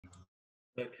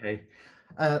Okay,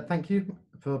 thank you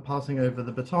for passing over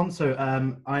the baton. So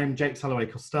I'm Jake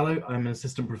Sallaway-Costello. I'm an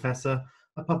assistant professor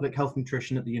of public health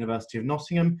nutrition at the University of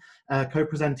Nottingham,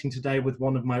 co-presenting today with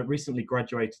one of my recently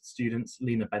graduated students,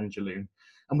 Lina Benjelloun.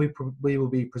 And we will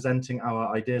be presenting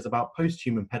our ideas about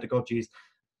post-human pedagogies,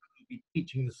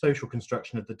 teaching the social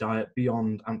construction of the diet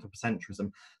beyond anthropocentrism.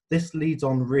 This leads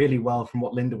on really well from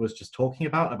what Linda was just talking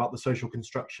about the social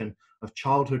construction of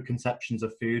childhood conceptions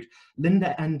of food.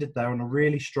 Linda ended there on a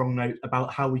really strong note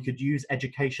about how we could use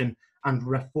education and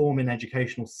reform in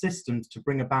educational systems to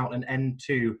bring about an end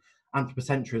to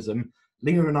anthropocentrism.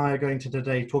 Lina and I are going to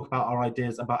today talk about our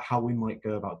ideas about how we might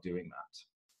go about doing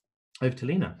that. Over to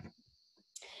Lina.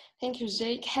 Thank you,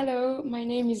 Jake. Hello, my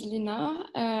name is Lina.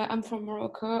 I'm from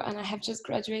Morocco and I have just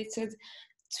graduated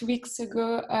 2 weeks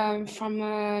ago from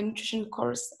a nutrition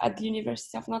course at the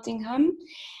University of Nottingham.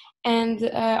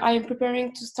 And I am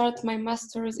preparing to start my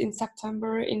master's in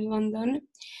September in London.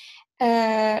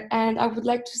 And I would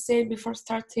like to say before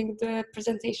starting the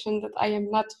presentation that I am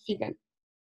not vegan.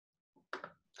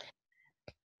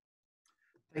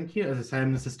 Thank you. As I say, I'm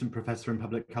an assistant professor in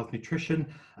public health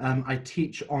nutrition. I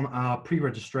teach on our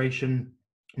pre-registration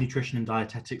nutrition and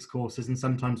dietetics courses and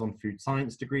sometimes on food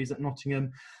science degrees at Nottingham.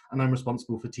 And I'm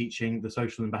responsible for teaching the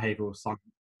social and behavioural science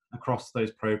across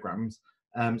those programmes.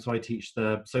 So I teach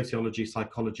the sociology,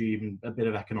 psychology, even a bit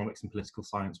of economics and political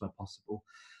science where possible.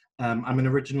 I'm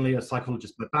originally a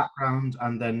psychologist by background,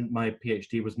 and then my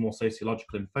PhD was more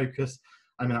sociological in focus.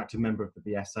 I'm an active member of the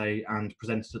BSA and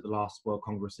presented at the last World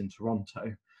Congress in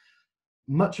Toronto.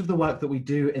 Much of the work that we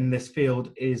do in this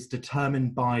field is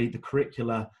determined by the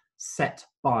curricula set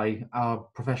by our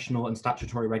professional and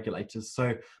statutory regulators.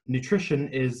 So nutrition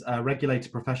is a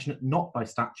regulated profession, not by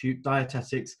statute.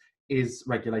 Dietetics is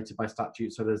regulated by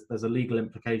statute, so there's a legal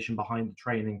implication behind the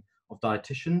training of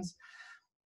dietitians.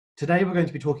 Today we're going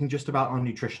to be talking just about our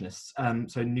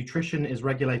nutritionists. So nutrition is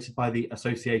regulated by the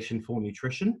Association for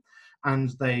Nutrition,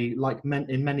 and they, like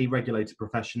in many regulated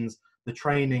professions, the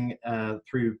training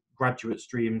through graduate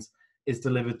streams is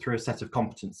delivered through a set of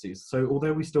competencies. So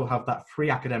although we still have that free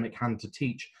academic hand to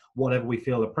teach whatever we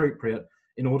feel appropriate,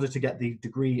 in order to get the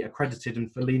degree accredited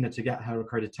and for Lina to get her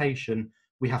accreditation,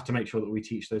 we have to make sure that we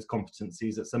teach those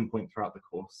competencies at some point throughout the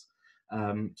course.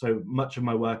 So much of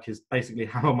my work is basically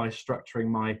how am I structuring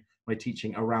my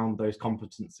teaching around those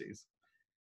competencies.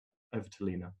 Over to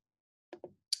Lina.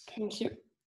 Thank you.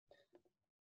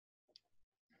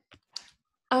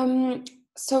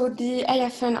 So the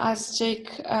AFN, as Jake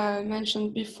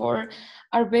mentioned before,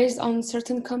 are based on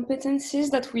certain competencies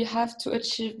that we have to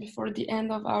achieve before the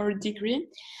end of our degree.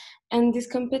 And these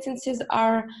competencies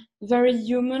are very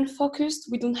human focused.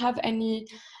 We don't have any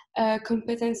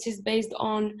competencies based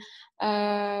on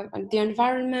the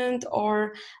environment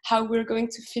or how we're going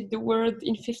to feed the world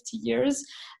in 50 years.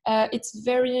 It's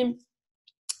very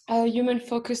human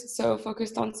focused, so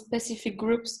focused on specific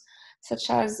groups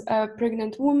such as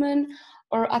pregnant women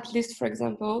or at least, for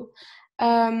example.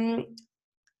 And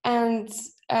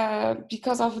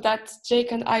because of that,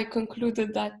 Jake and I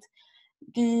concluded that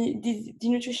the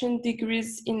nutrition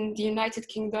degrees in the United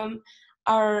Kingdom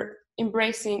are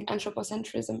embracing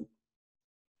anthropocentrism.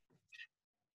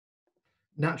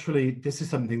 Naturally, this is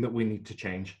something that we need to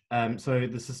change. So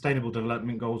the Sustainable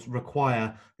Development Goals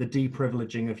require the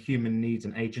deprivileging of human needs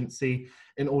and agency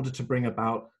in order to bring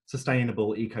about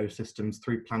sustainable ecosystems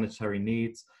through planetary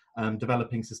needs,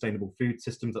 developing sustainable food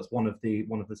systems. That's one of the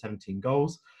 17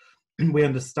 goals. We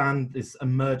understand this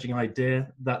emerging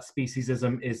idea that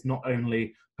speciesism is not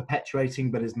only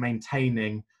perpetuating but is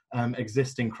maintaining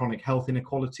existing chronic health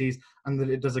inequalities, and that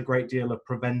it does a great deal of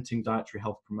preventing dietary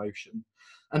health promotion.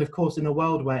 And of course, in a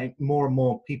world where more and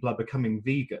more people are becoming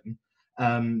vegan,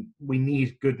 we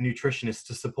need good nutritionists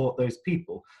to support those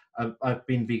people. I've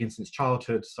been vegan since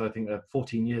childhood, so I think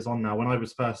 14 years on now. When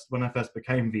I first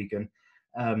became vegan,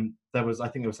 there was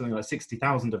something like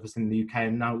 60,000 of us in the UK,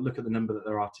 and now look at the number that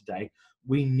there are today.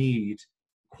 We need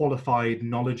qualified,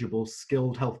 knowledgeable,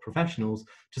 skilled health professionals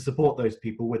to support those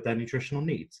people with their nutritional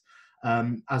needs.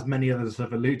 As many others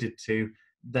have alluded to,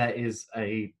 there is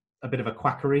a bit of a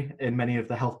quackery in many of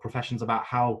the health professions about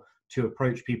how to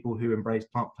approach people who embrace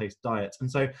plant-based diets.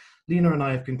 And so Lina and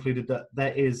I have concluded that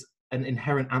there is an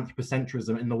inherent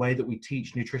anthropocentrism in the way that we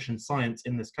teach nutrition science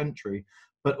in this country,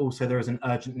 but also there is an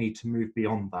urgent need to move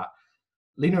beyond that.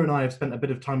 Lina and I have spent a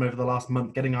bit of time over the last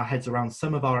month getting our heads around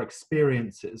some of our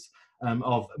experiences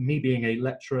of me being a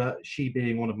lecturer, she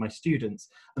being one of my students,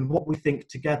 and what we think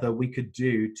together we could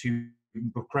do to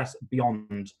progress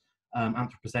beyond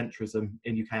anthropocentrism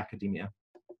in UK academia.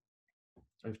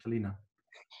 Over to Lina.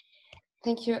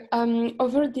 Thank you.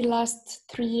 Over the last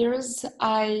 3 years,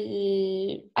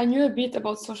 I knew a bit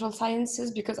about social sciences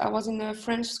because I was in a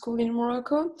French school in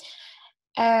Morocco.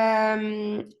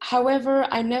 However,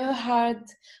 I never had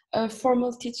a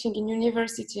formal teaching in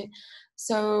university.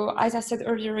 So, as I said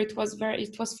earlier, it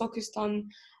was focused on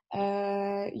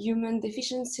human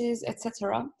deficiencies,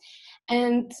 etc.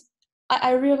 And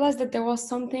I realized that there was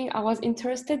something I was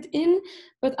interested in,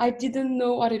 but I didn't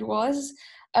know what it was.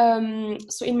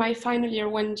 So in my final year,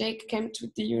 when Jake came to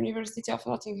the University of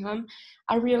Nottingham,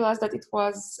 I realized that it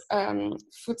was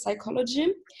food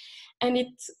psychology, and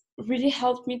it really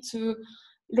helped me to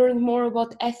learn more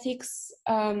about ethics,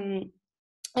 and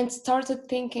started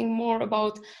thinking more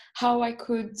about how I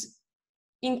could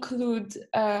include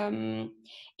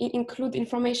include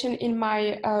information in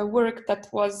my work that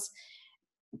was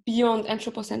beyond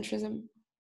anthropocentrism.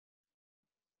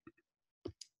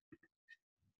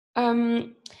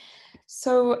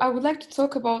 So I would like to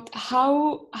talk about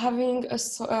how having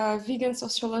a vegan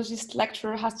sociologist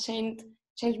lecturer has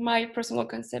changed my personal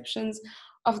conceptions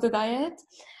of the diet.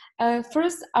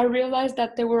 First, I realized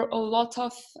that there were a lot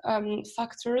of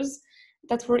factors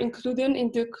that were included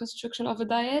in the construction of a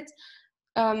diet.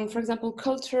 For example,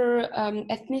 culture,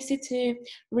 ethnicity,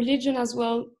 religion as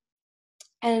well.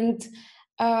 And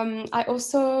I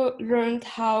also learned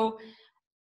how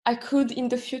I could, in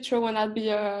the future, when I'll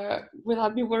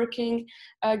be working,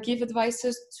 give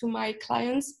advices to my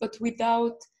clients, but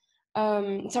without,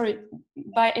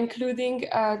 by including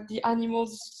the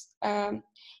animals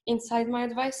inside my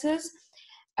advices.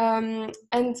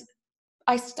 And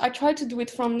I try to do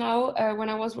it from now when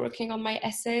I was working on my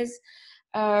essays,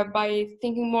 by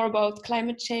thinking more about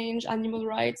climate change, animal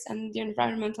rights, and the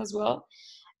environment as well.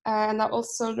 And I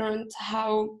also learned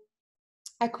how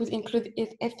I could include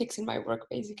ethics in my work,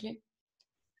 basically.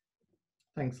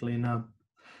 Thanks, Lina.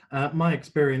 My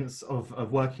experience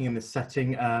of working in this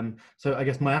setting, so I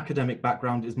guess my academic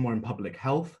background is more in public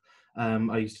health.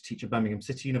 I used to teach at Birmingham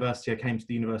City University. I came to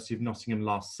the University of Nottingham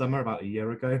last summer, about a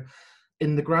year ago.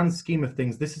 In the grand scheme of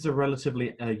things, this is a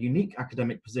relatively unique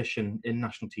academic position in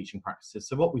national teaching practices.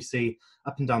 So what we see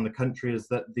up and down the country is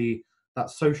that that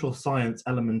social science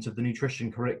element of the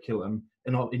nutrition curriculum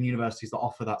in universities that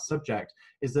offer that subject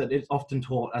is that it's often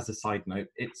taught as a side note.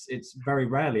 It's very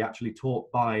rarely actually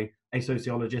taught by a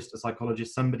sociologist, a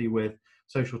psychologist, somebody with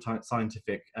social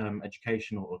scientific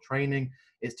education or training.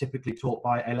 It's typically taught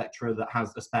by a lecturer that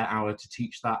has a spare hour to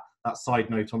teach that side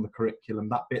note on the curriculum,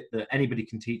 that bit that anybody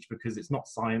can teach because it's not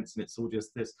science and it's all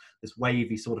just this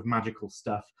wavy sort of magical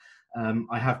stuff.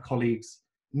 I have colleagues,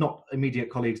 not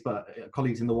immediate colleagues, but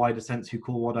colleagues in the wider sense, who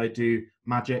call what I do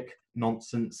magic,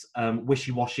 nonsense.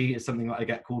 Wishy-washy is something that I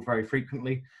get called very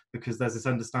frequently, because there's this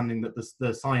understanding that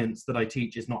the science that I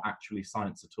teach is not actually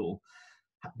science at all.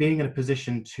 Being in a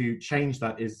position to change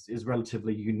that is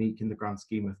relatively unique in the grand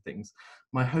scheme of things.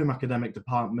 My home academic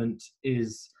department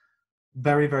is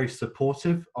very, very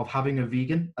supportive of having a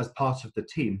vegan as part of the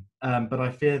team. But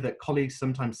I fear that colleagues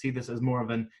sometimes see this as more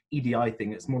of an EDI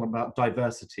thing. It's more about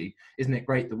diversity. Isn't it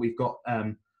great that we've got,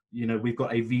 we've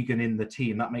got a vegan in the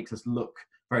team? That makes us look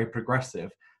very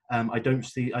progressive. I don't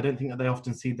think that they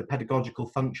often see the pedagogical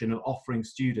function of offering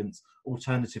students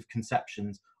alternative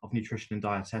conceptions of nutrition and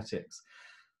dietetics.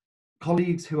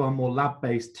 Colleagues who are more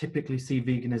lab-based typically see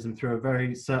veganism through a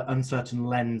very uncertain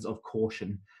lens of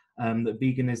caution. That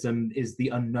veganism is the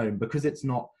unknown because it's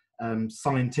not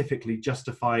scientifically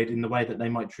justified in the way that they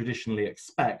might traditionally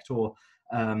expect, or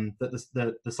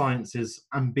that the science is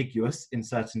ambiguous in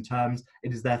certain terms.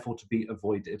 It is therefore to be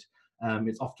avoided.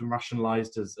 It's often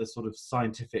rationalized as a sort of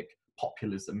scientific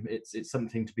populism. It's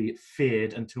something to be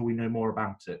feared until we know more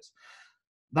about it.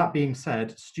 That being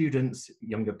said, students,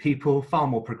 younger people, far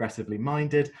more progressively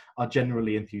minded, are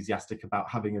generally enthusiastic about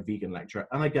having a vegan lecturer.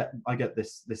 And I get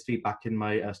this feedback in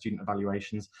my student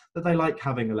evaluations, that they like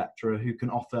having a lecturer who can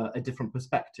offer a different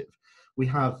perspective. We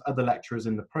have other lecturers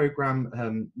in the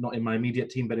programme, not in my immediate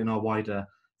team, but in our wider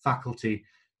faculty,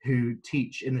 who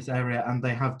teach in this area, and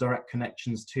they have direct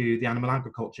connections to the animal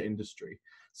agriculture industry.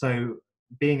 So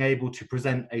being able to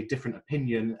present a different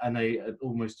opinion and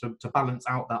almost to balance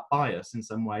out that bias in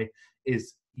some way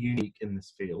is unique in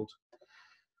this field.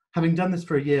 Having done this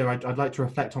for a year, I'd like to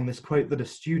reflect on this quote that a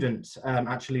student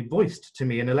actually voiced to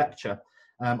me in a lecture.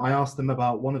 I asked them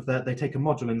about they take a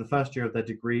module in the first year of their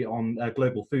degree on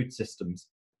global food systems,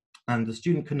 and the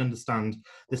student couldn't understand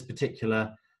this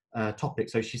particular topic.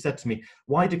 So she said to me,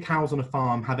 "Why do cows on a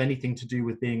farm have anything to do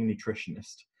with being a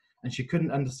nutritionist?" And she couldn't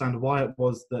understand why it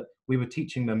was that we were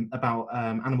teaching them about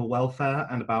animal welfare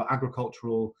and about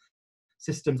agricultural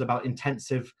systems, about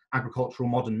intensive agricultural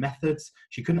modern methods.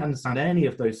 She couldn't understand any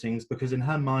of those things because in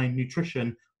her mind,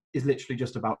 nutrition is literally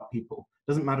just about people.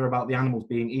 It doesn't matter about the animals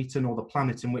being eaten or the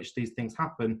planet in which these things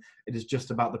happen. It is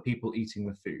just about the people eating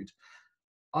the food.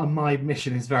 My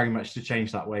mission is very much to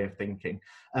change that way of thinking.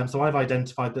 So I've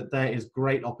identified that there is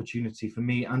great opportunity for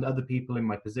me and other people in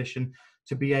my position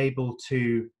to be able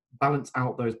to balance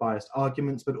out those biased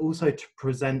arguments, but also to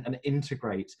present and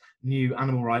integrate new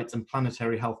animal rights and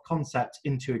planetary health concepts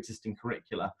into existing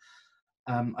curricula.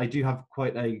 I do have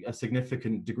quite a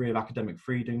significant degree of academic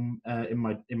freedom in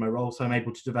my role, so I'm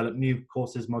able to develop new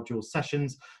courses, modules,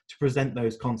 sessions to present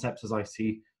those concepts as I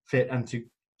see fit and to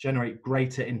generate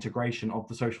greater integration of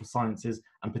the social sciences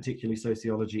and particularly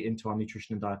sociology into our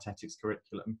nutrition and dietetics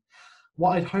curriculum.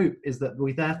 What I'd hope is that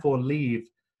we therefore leave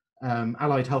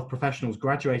allied health professionals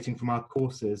graduating from our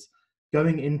courses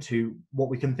going into what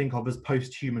we can think of as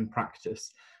post-human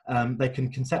practice. They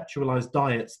can conceptualize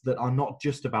diets that are not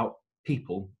just about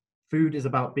people. Food is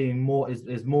about being more,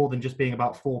 is more than just being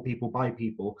about for people, by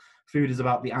people. Food is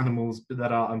about the animals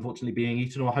that are unfortunately being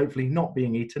eaten or hopefully not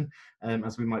being eaten,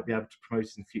 as we might be able to promote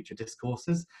in future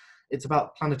discourses. It's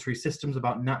about planetary systems,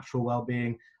 about natural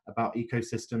well-being, about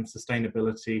ecosystems,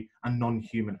 sustainability, and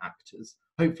non-human actors.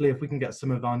 Hopefully, if we can get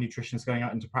some of our nutritionists going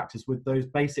out into practice with those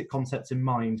basic concepts in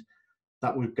mind,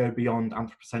 that would go beyond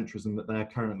anthropocentrism that they're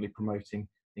currently promoting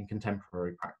in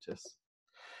contemporary practice.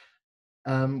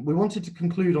 We wanted to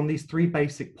conclude on these 3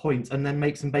 basic points and then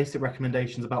make some basic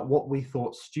recommendations about what we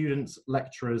thought students,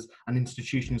 lecturers, and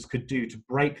institutions could do to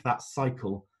break that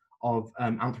cycle of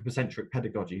anthropocentric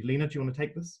pedagogy. Lina, do you want to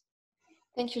take this?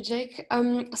 Thank you, Jake.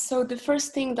 So the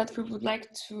first thing that we would like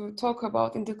to talk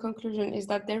about in the conclusion is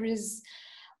that there is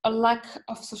a lack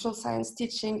of social science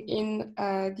teaching in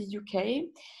the UK.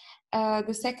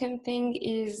 The second thing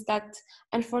is that,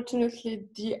 unfortunately,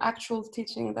 the actual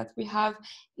teaching that we have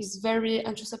is very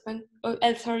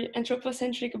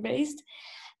anthropocentric based.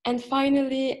 And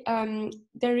finally,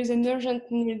 there is an urgent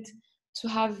need to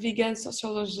have vegan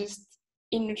sociologists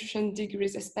in nutrition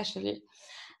degrees, especially.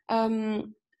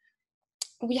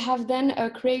 We have then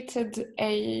created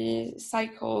a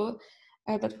cycle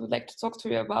that we'd like to talk to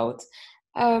you about.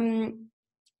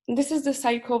 This is the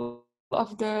cycle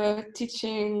of the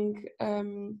teaching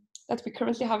that we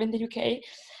currently have in the UK.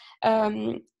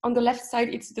 On the left side,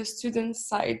 it's the student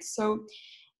side. So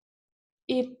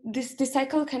this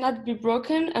cycle cannot be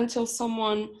broken until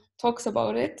someone talks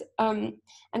about it. And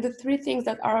the 3 things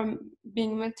that are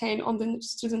being maintained on the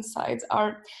student side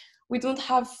are: we don't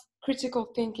have critical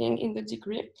thinking in the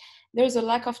degree, there's a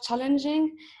lack of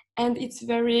challenging, and it's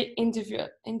very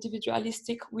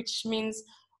individualistic, which means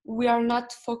we are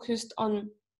not focused on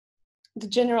the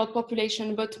general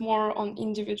population, but more on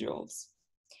individuals.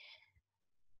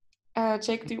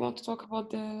 Jake, do you want to talk about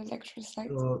the lecture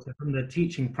side? So from the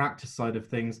teaching practice side of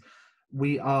things,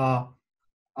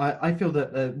 I feel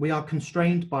that we are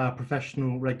constrained by our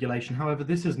professional regulation. However,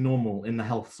 this is normal in the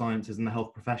health sciences and the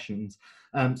health professions.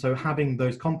 So having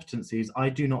those competencies, I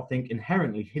do not think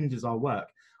inherently hinders our work.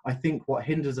 I think what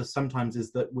hinders us sometimes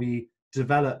is that we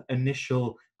develop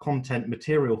initial content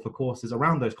material for courses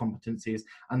around those competencies,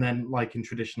 and then, like in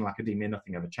traditional academia,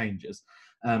 nothing ever changes.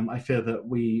 I fear that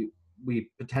we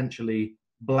potentially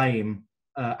blame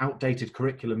outdated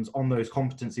curriculums on those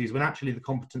competencies, when actually the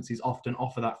competencies often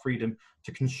offer that freedom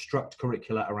to construct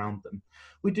curricula around them.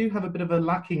 We do have a bit of a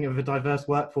lacking of a diverse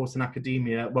workforce in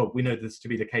academia. Well, we know this to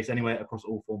be the case anyway across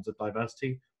all forms of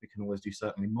diversity. We can always do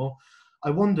certainly more.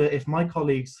 I wonder if my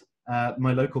colleagues,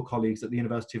 my local colleagues at the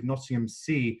University of Nottingham,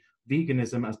 see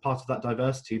veganism as part of that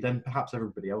diversity, then perhaps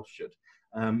everybody else should.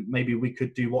 Maybe we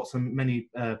could do what many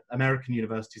American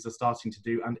universities are starting to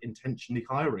do and intentionally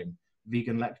hiring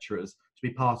vegan lecturers to be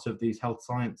part of these health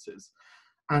sciences.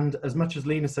 And as much as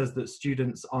Lina says that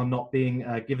students are not being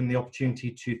given the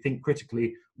opportunity to think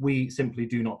critically, we simply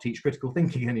do not teach critical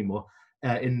thinking anymore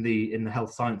in the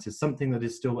health sciences, something that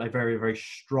is still a very, very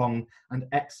strong and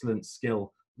excellent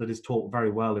skill that is taught very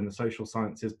well in the social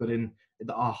sciences, but in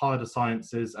our harder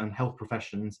sciences and health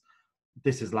professions,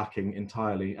 this is lacking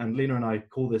entirely. And Lina and I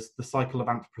call this the cycle of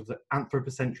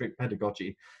anthropocentric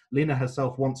pedagogy. Lina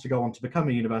herself wants to go on to become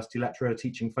a university lecturer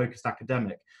teaching focused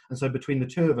academic. And so between the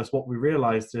 2 of us, what we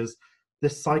realized is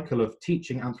this cycle of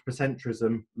teaching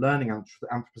anthropocentrism, learning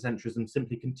anthropocentrism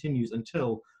simply continues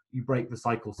until you break the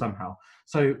cycle somehow.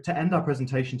 So to end our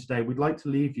presentation today, we'd like to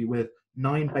leave you with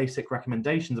 9 basic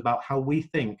recommendations about how we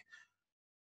think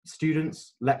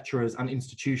students, lecturers, and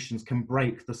institutions can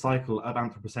break the cycle of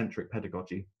anthropocentric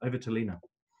pedagogy. Over to Lina.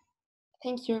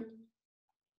 Thank you.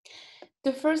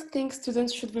 The first thing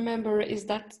students should remember is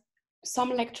that some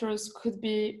lecturers could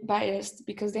be biased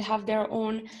because they have their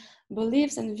own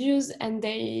beliefs and views, and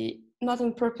they, not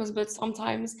on purpose, but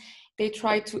sometimes they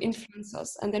try to influence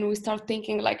us, and then we start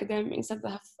thinking like them instead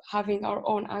of having our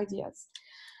own ideas.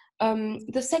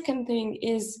 The second thing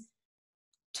is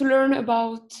to learn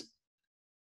about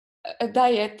a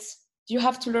diet. You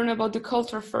have to learn about the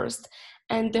culture first,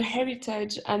 and the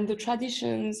heritage and the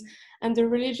traditions and the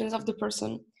religions of the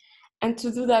person. And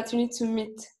to do that, you need to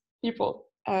meet people.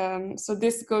 So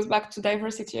this goes back to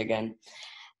diversity again.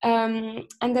 And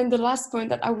then the last point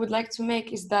that I would like to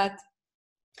make is that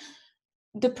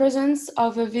the presence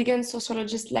of a vegan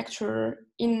sociologist lecturer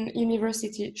in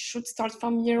university should start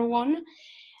from year one.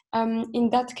 In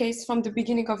that case, from the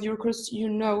beginning of your course, you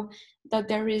know that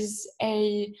there is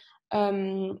a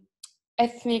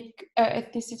ethic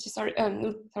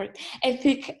and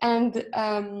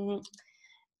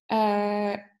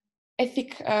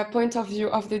ethic point of view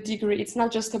of the degree. It's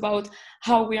not just about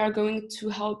how we are going to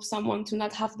help someone to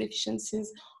not have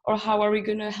deficiencies, or how are we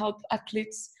going to help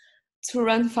athletes to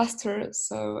run faster.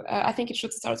 So I think it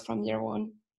should start from year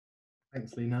one.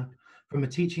 Thanks, Lina. From a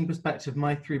teaching perspective,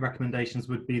 my 3 recommendations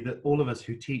would be that all of us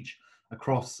who teach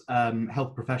across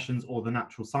health professions or the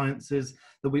natural sciences,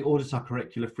 that we audit our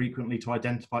curricula frequently to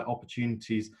identify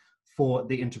opportunities for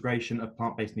the integration of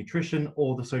plant-based nutrition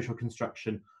or the social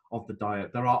construction of the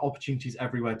diet. There are opportunities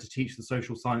everywhere to teach the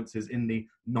social sciences in the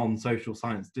non-social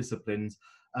science disciplines.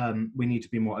 We need to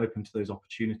be more open to those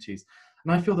opportunities.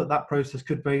 And I feel that that process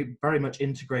could be very much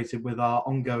integrated with our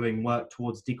ongoing work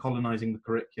towards decolonizing the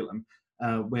curriculum.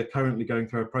 We're currently going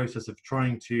through a process of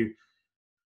trying to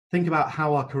think about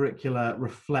how our curricula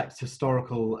reflects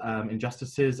historical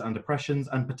injustices and oppressions,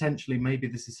 and potentially maybe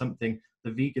this is something the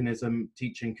veganism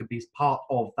teaching could be part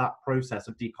of that process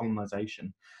of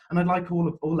decolonization. And I'd like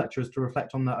all lecturers to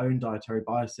reflect on their own dietary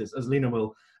biases. As Lina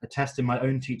will attest, in my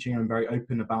own teaching, I'm very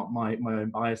open about my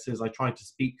own biases. I try to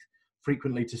speak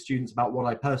frequently to students about what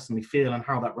I personally feel and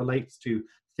how that relates to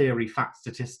theory, facts,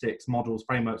 statistics, models,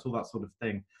 frameworks, all that sort of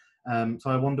thing. So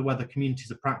I wonder whether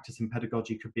communities of practice in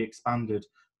pedagogy could be expanded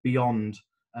beyond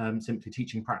simply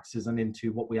teaching practices and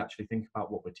into what we actually think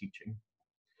about what we're teaching.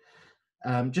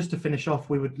 Just to finish off,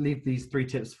 we would leave these 3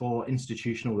 tips for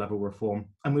institutional level reform.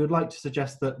 And we would like to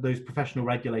suggest that those professional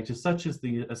regulators, such as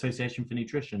the Association for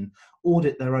Nutrition,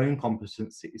 audit their own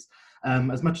competencies.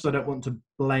 As much as I don't want to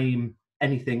blame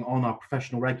anything on our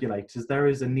professional regulators, there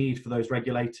is a need for those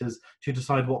regulators to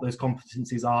decide what those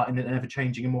competencies are in an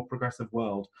ever-changing and more progressive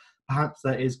world. Perhaps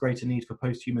there is greater need for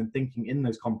post-human thinking in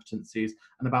those competencies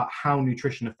and about how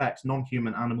nutrition affects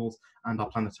non-human animals and our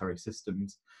planetary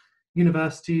systems.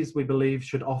 Universities, we believe,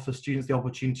 should offer students the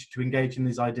opportunity to engage in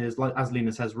these ideas, like as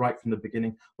Lina says, right from the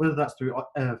beginning, whether that's through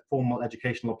formal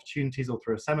educational opportunities or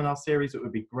through a seminar series. It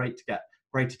would be great to get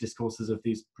greater discourses of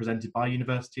these presented by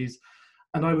universities.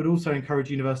 And I would also encourage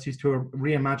universities to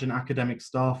reimagine academic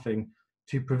staffing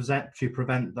to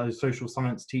prevent those social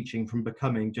science teaching from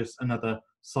becoming just another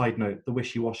side note, the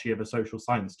wishy-washy of a social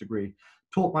science degree.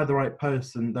 Taught by the right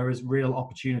person, there is real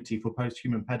opportunity for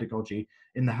post-human pedagogy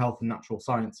in the health and natural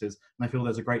sciences, and I feel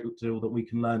there's a great deal that we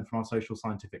can learn from our social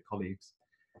scientific colleagues.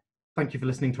 Thank you for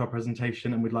listening to our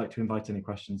presentation, and we'd like to invite any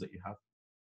questions that you have.